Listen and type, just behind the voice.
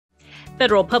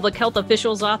Federal public health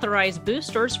officials authorize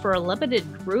boosters for a limited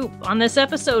group. On this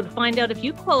episode, find out if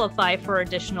you qualify for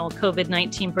additional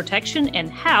COVID-19 protection and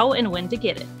how and when to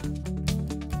get it.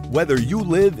 Whether you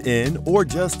live in or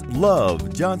just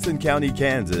love Johnson County,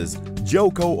 Kansas,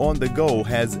 JoCo on the Go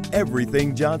has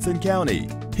everything Johnson County.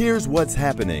 Here's what's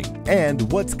happening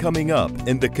and what's coming up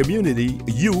in the community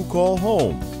you call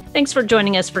home. Thanks for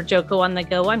joining us for JoCo on the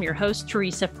Go. I'm your host,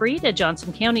 Teresa Freed, a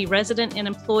Johnson County resident and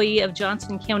employee of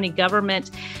Johnson County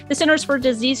government. The Centers for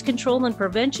Disease Control and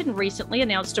Prevention recently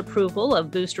announced approval of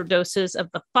booster doses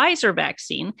of the Pfizer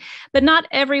vaccine, but not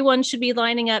everyone should be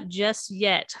lining up just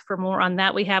yet. For more on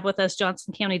that, we have with us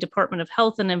Johnson County Department of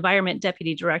Health and Environment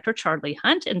Deputy Director Charlie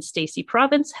Hunt and Stacy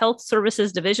Province, Health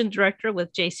Services Division Director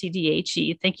with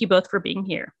JCDHE. Thank you both for being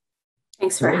here.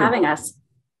 Thanks for having us.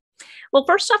 Well,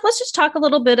 first off, let's just talk a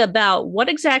little bit about what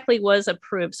exactly was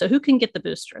approved. So who can get the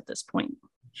booster at this point?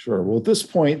 Sure. Well, at this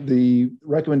point, the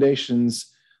recommendations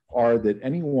are that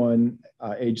anyone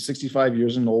age 65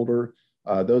 years and older,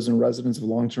 those in residence of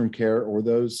long-term care, or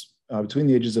those between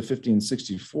the ages of 50 and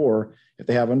 64, if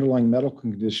they have underlying medical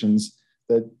conditions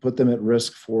that put them at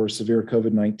risk for severe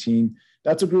COVID-19,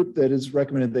 that's a group that is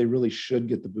recommended they really should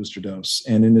get the booster dose.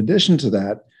 And in addition to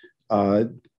that,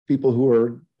 people who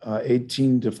are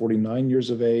 18 to 49 years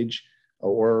of age,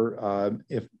 or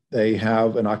if they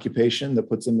have an occupation that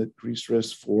puts them at increased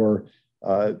risk for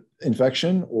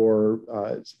infection or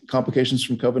complications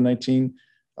from COVID-19,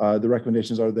 the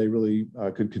recommendations are they really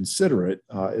could consider it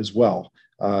as well.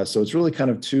 So it's really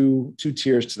kind of two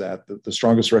tiers to that. The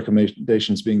strongest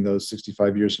recommendations being those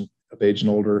 65 years of age and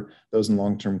older, those in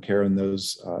long-term care, and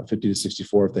those 50 to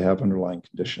 64 if they have underlying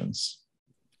conditions.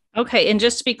 Okay, and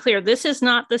just to be clear, this is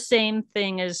not the same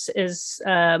thing as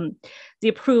the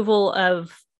approval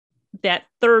of that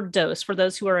third dose for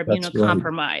those who are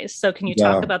immunocompromised. Right. So can you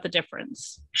talk about the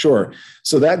difference? Sure.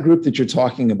 So that group that you're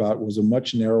talking about was a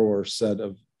much narrower set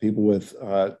of people with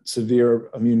severe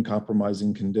immune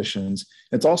compromising conditions.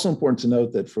 It's also important to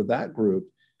note that for that group,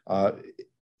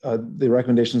 the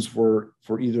recommendations were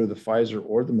for either the Pfizer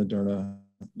or the Moderna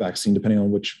vaccine, depending on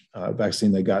which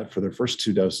vaccine they got for their first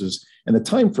two doses. And the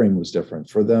time frame was different.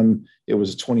 For them, it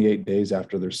was 28 days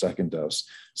after their second dose.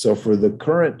 So for the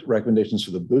current recommendations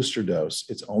for the booster dose,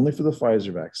 it's only for the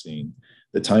Pfizer vaccine.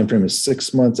 The time frame is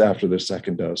 6 months after their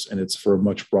second dose, and it's for a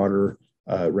much broader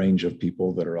range of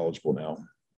people that are eligible now.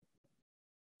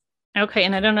 Okay,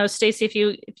 and I don't know, Stacy,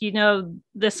 if you know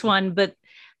this one, but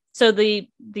so the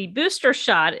booster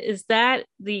shot, is that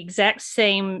the exact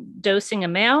same dosing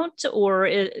amount, or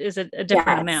is it a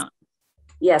different amount?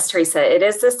 Yes, Teresa, it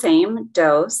is the same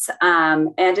dose.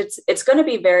 And it's going to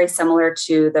be very similar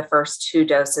to the first two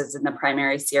doses in the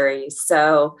primary series.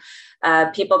 So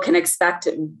people can expect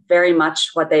very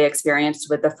much what they experienced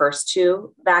with the first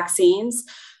two vaccines.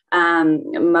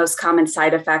 Most common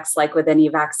side effects, like with any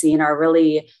vaccine, are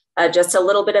really just a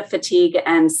little bit of fatigue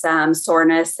and some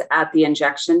soreness at the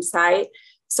injection site.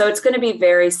 So it's going to be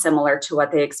very similar to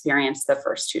what they experienced the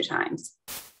first two times.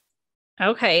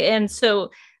 Okay. And so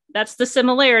that's the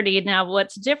similarity. Now,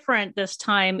 what's different this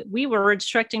time, we were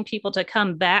instructing people to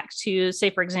come back to, say,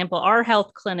 for example, our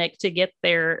health clinic to get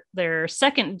their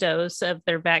second dose of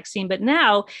their vaccine. But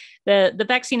now the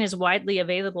vaccine is widely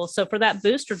available. So for that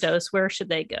booster dose, where should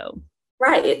they go?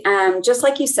 Right. Just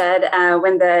like you said,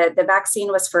 when the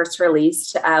vaccine was first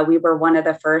released, we were one of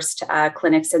the first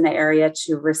clinics in the area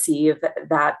to receive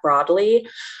that broadly.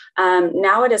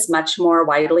 Now it is much more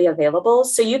widely available.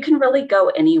 So you can really go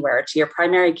anywhere to your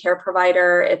primary care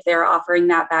provider if they're offering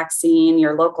that vaccine,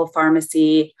 your local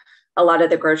pharmacy. A lot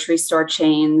of the grocery store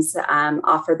chains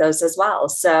offer those as well.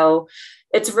 So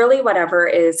it's really whatever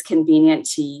is convenient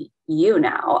to you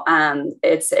now.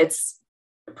 It's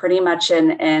pretty much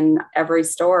in every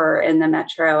store in the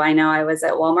metro. I know I was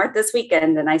at Walmart this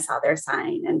weekend and I saw their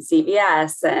sign, and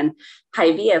CVS and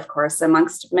Hy-Vee, of course,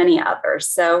 amongst many others.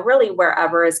 So really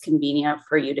wherever is convenient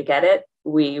for you to get it,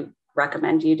 we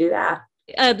recommend you do that.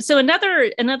 So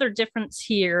another difference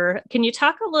here, can you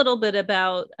talk a little bit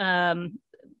about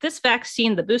this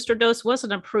vaccine? The booster dose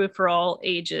wasn't approved for all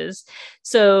ages.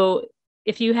 So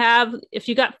if you got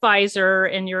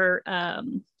Pfizer and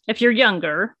if you're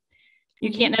younger,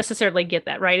 you can't necessarily get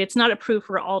that, right? It's not approved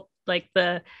for all, like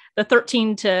the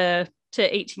 13 to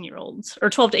 18 year olds or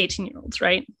 12 to 18 year olds,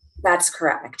 right? That's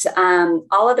correct.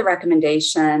 All of the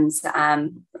recommendations,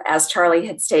 as Charlie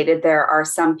had stated, there are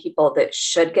some people that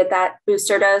should get that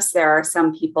booster dose. There are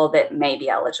some people that may be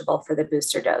eligible for the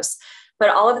booster dose, but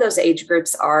all of those age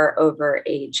groups are over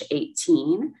age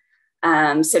 18.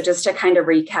 So just to kind of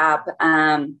recap,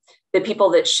 the people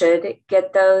that should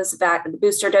get those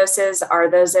booster doses are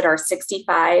those that are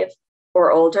 65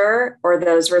 or older, or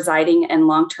those residing in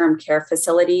long-term care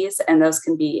facilities, and those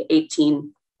can be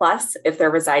 18 plus. If they're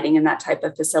residing in that type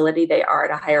of facility, they are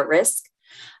at a higher risk.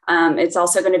 It's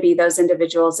also going to be those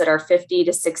individuals that are 50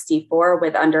 to 64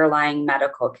 with underlying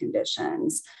medical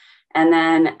conditions. And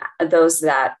then those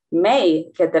that may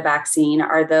get the vaccine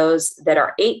are those that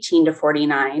are 18 to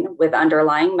 49 with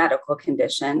underlying medical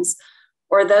conditions,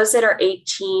 or those that are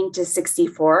 18 to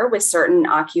 64 with certain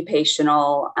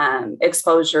occupational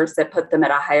exposures that put them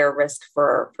at a higher risk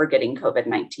for getting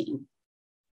COVID-19.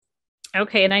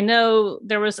 Okay. And I know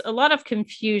there was a lot of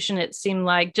confusion, it seemed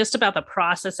like, just about the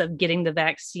process of getting the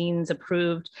vaccines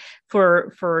approved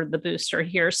for the booster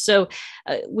here. So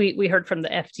we heard from the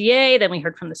FDA, then we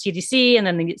heard from the CDC, and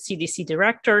then the CDC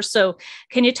director. So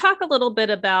can you talk a little bit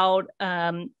about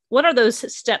what are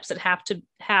those steps that have to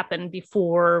happen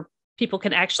before people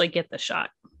can actually get the shot?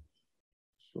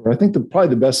 Sure. I think probably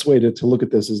the best way to look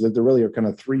at this is that there really are kind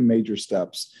of three major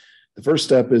steps. The first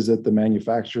step is that the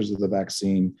manufacturers of the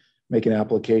vaccine make an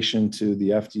application to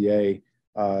the FDA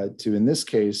to, in this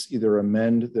case, either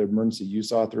amend the emergency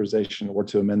use authorization or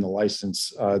to amend the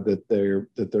license that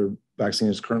their vaccine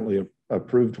is currently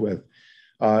approved with.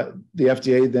 The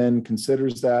FDA then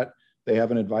considers that. They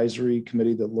have an advisory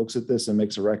committee that looks at this and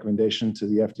makes a recommendation to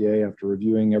the FDA after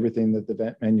reviewing everything that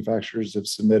the manufacturers have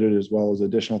submitted, as well as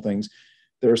additional things.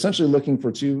 They're essentially looking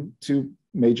for two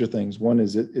major things. One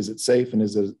is it safe and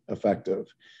is it effective?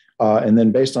 And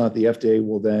then based on it, the FDA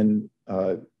will then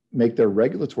make their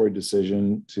regulatory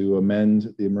decision to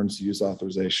amend the emergency use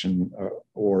authorization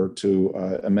or to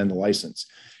amend the license.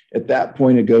 At that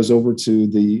point, it goes over to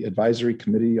the Advisory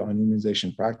Committee on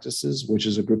Immunization Practices, which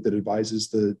is a group that advises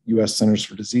the U.S. Centers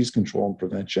for Disease Control and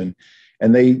Prevention.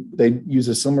 And they use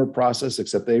a similar process,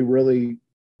 except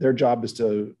their job is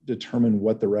to determine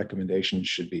what the recommendations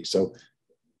should be. So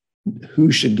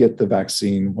who should get the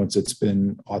vaccine once it's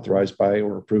been authorized by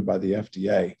or approved by the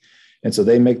FDA. And so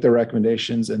they make their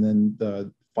recommendations, and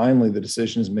then finally the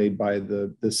decision is made by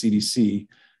the CDC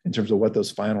in terms of what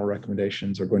those final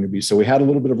recommendations are going to be. So we had a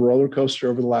little bit of a roller coaster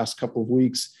over the last couple of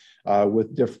weeks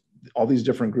with all these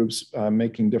different groups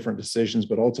making different decisions,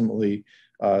 but ultimately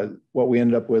what we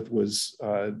ended up with was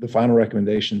the final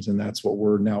recommendations, and that's what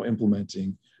we're now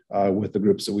implementing with the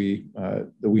groups that we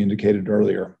indicated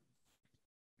earlier.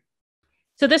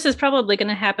 So this is probably going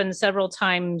to happen several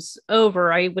times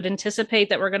over. I would anticipate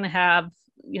that we're going to have,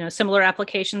 similar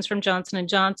applications from Johnson &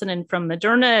 Johnson and from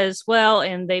Moderna as well,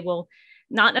 and they will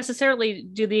not necessarily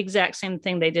do the exact same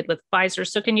thing they did with Pfizer.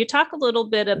 So can you talk a little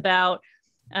bit about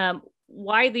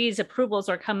why these approvals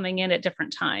are coming in at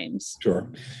different times? Sure.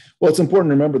 Well, it's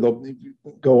important to remember, though,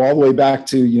 go all the way back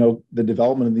to, the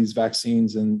development of these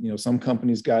vaccines. And, some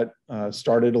companies got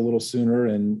started a little sooner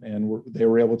and they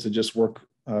were able to just work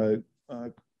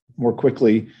more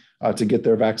quickly to get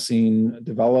their vaccine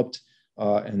developed.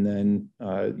 And then,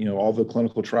 all the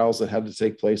clinical trials that had to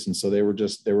take place. And so they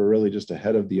were really just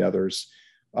ahead of the others.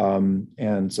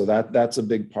 And so that's a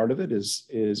big part of it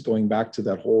is going back to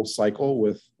that whole cycle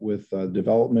with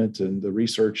development and the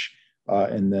research.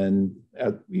 And then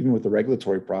even with the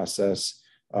regulatory process,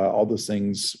 all those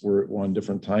things were on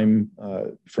different time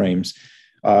frames.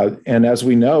 And as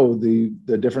we know,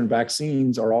 the different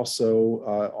vaccines are also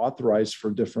authorized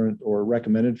for different or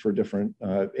recommended for different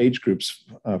age groups.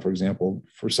 For example,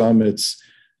 for some, it's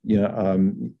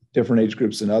different age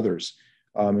groups than others.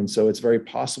 And so it's very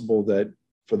possible that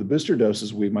for the booster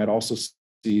doses, we might also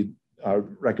see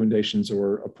recommendations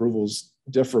or approvals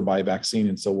differ by vaccine.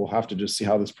 And so we'll have to just see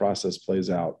how this process plays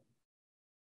out.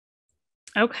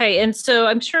 Okay. And so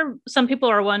I'm sure some people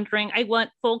are wondering, I want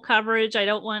full coverage. I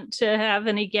don't want to have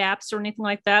any gaps or anything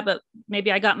like that, but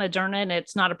maybe I got Moderna and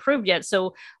it's not approved yet.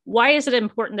 So why is it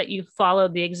important that you follow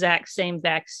the exact same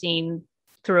vaccine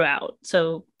throughout?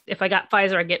 So if I got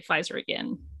Pfizer, I get Pfizer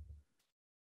again.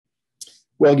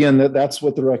 Well, again, that's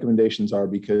what the recommendations are,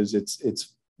 because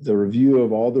it's the review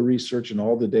of all the research and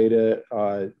all the data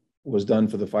was done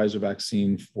for the Pfizer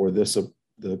vaccine for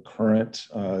the current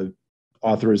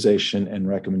authorization and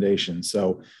recommendation.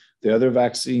 So the other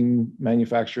vaccine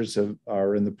manufacturers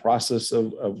are in the process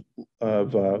of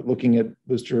looking at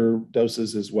booster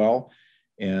doses as well,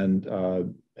 and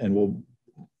we'll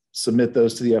submit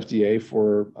those to the FDA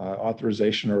for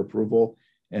authorization or approval.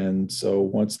 And so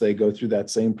once they go through that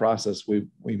same process, we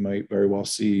might very well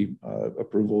see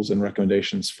approvals and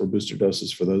recommendations for booster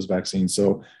doses for those vaccines.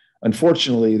 So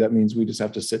unfortunately, that means we just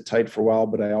have to sit tight for a while.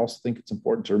 But I also think it's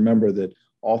important to remember that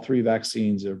all three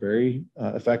vaccines are very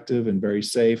effective and very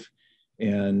safe,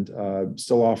 and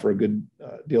still offer a good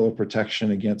deal of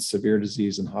protection against severe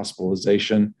disease and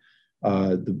hospitalization.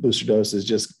 The booster dose is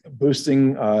just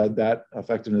boosting that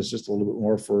effectiveness just a little bit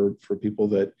more for people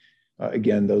that,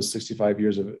 again, those 65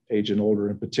 years of age and older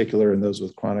in particular, and those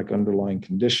with chronic underlying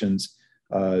conditions.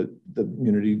 The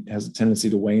immunity has a tendency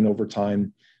to wane over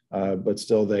time, but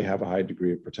still they have a high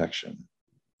degree of protection.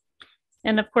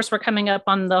 And of course, we're coming up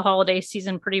on the holiday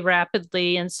season pretty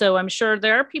rapidly. And so I'm sure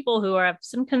there are people who have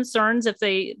some concerns if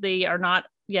they are not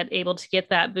yet able to get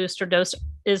that booster dose.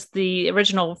 Is the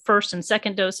original first and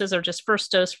second doses or just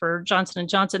first dose for Johnson &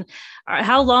 Johnson?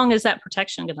 How long is that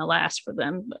protection going to last for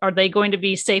them? Are they going to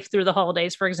be safe through the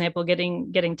holidays, for example,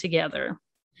 getting together?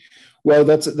 Well,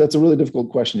 that's a really difficult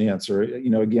question to answer.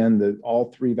 Again,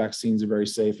 all three vaccines are very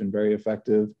safe and very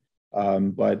effective.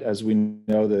 But as we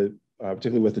know,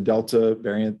 particularly with the Delta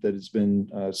variant that has been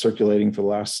circulating for the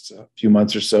last few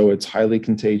months or so, it's highly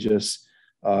contagious.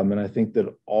 And I think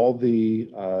that all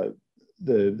the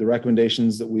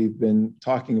recommendations that we've been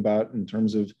talking about in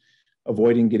terms of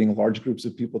avoiding getting large groups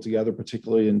of people together,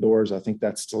 particularly indoors, I think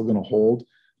that's still going to hold,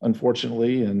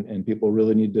 unfortunately, and people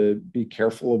really need to be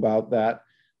careful about that.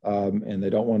 And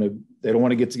they don't want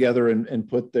to get together and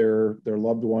put their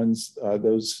loved ones,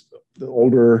 the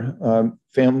older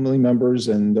family members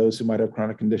and those who might have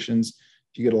chronic conditions.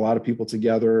 If you get a lot of people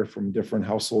together from different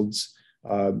households,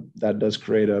 that does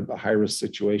create a high-risk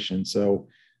situation. So,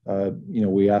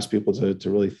 we ask people to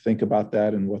really think about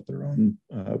that and what their own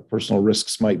personal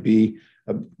risks might be.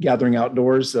 Gathering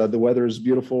outdoors, the weather is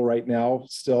beautiful right now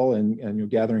still, and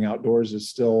gathering outdoors is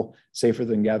still safer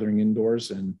than gathering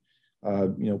indoors. And,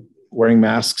 wearing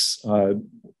masks,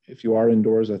 if you are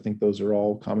indoors, I think those are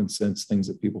all common sense things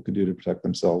that people can do to protect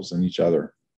themselves and each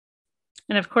other.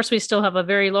 And of course, we still have a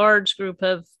very large group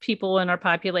of people in our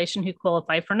population who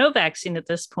qualify for no vaccine at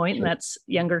this point, and that's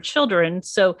younger children.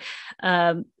 So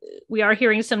we are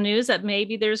hearing some news that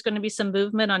maybe there's going to be some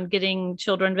movement on getting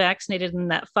children vaccinated in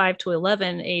that 5 to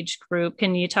 11 age group.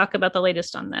 Can you talk about the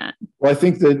latest on that? Well, I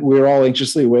think that we're all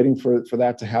anxiously waiting for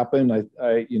that to happen. I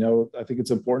think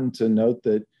it's important to note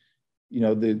that,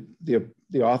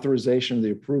 the authorization,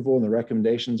 the approval, and the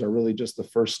recommendations are really just the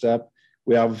first step.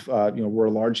 We have, we're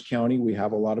a large county. We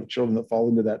have a lot of children that fall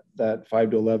into that 5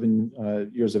 to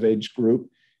 11 years of age group,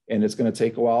 and it's going to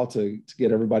take a while to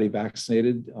get everybody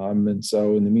vaccinated. And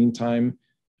so in the meantime,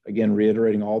 again,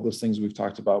 reiterating all those things we've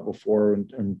talked about before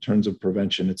in terms of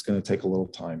prevention, it's going to take a little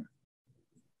time.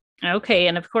 Okay.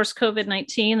 And of course,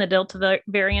 COVID-19, the Delta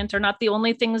variant are not the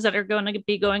only things that are going to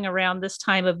be going around this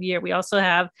time of year. We also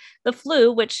have the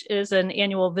flu, which is an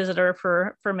annual visitor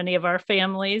for many of our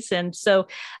families. And so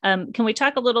can we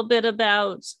talk a little bit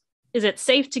about, is it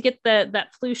safe to get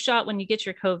that flu shot when you get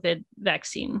your COVID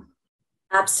vaccine?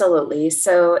 Absolutely.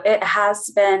 So it has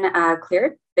been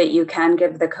cleared that you can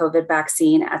give the COVID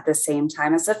vaccine at the same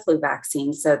time as the flu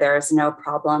vaccine. So there is no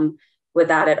problem with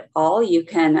that at all. You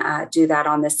can do that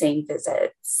on the same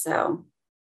visit. So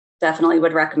definitely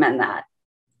would recommend that.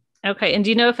 Okay. And do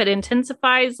you know if it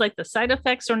intensifies like the side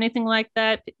effects or anything like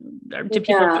that? Or do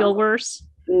people feel worse?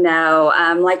 No,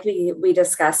 like we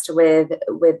discussed with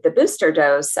the booster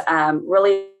dose,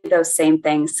 really those same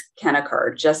things can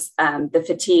occur. Just the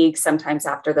fatigue, sometimes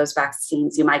after those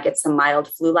vaccines, you might get some mild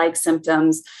flu-like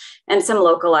symptoms and some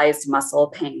localized muscle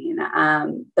pain,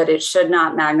 but it should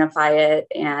not magnify it,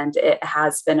 and it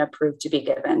has been approved to be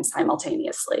given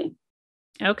simultaneously.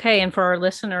 Okay. And for our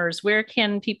listeners, where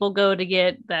can people go to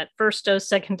get that first dose,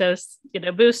 second dose,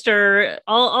 booster,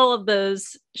 all of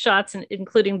those shots,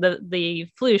 including the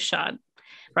flu shot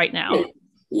right now?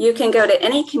 You can go to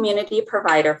any community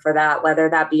provider for that,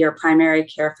 whether that be your primary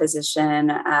care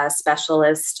physician,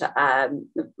 specialist,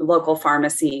 local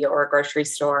pharmacy, or grocery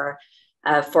store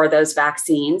for those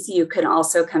vaccines. You can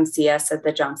also come see us at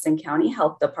the Johnson County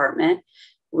Health Department.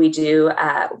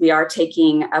 We are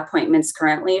taking appointments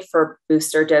currently for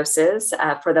booster doses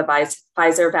for the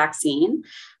Pfizer vaccine,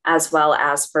 as well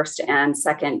as first and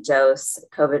second dose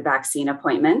COVID vaccine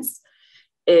appointments.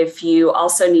 If you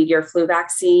also need your flu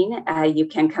vaccine, you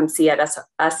can come see us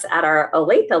at our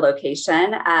Olathe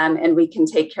location, and we can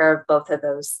take care of both of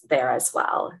those there as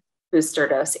well. Booster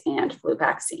dose and flu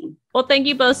vaccine. Well, thank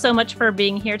you both so much for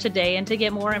being here today. And to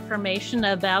get more information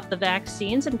about the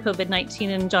vaccines and COVID-19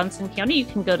 in Johnson County, you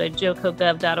can go to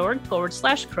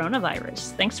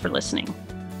jocogov.org/coronavirus. Thanks for listening.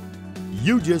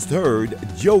 You just heard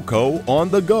JoCo on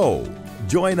the go.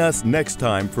 Join us next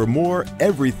time for more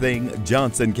Everything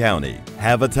Johnson County.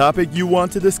 Have a topic you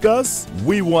want to discuss?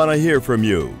 We want to hear from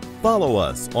you. Follow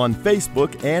us on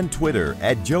Facebook and Twitter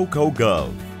at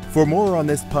JoCoGov. For more on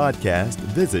this podcast,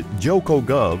 visit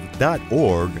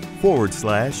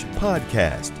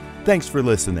jocogov.org/podcast. Thanks for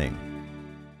listening.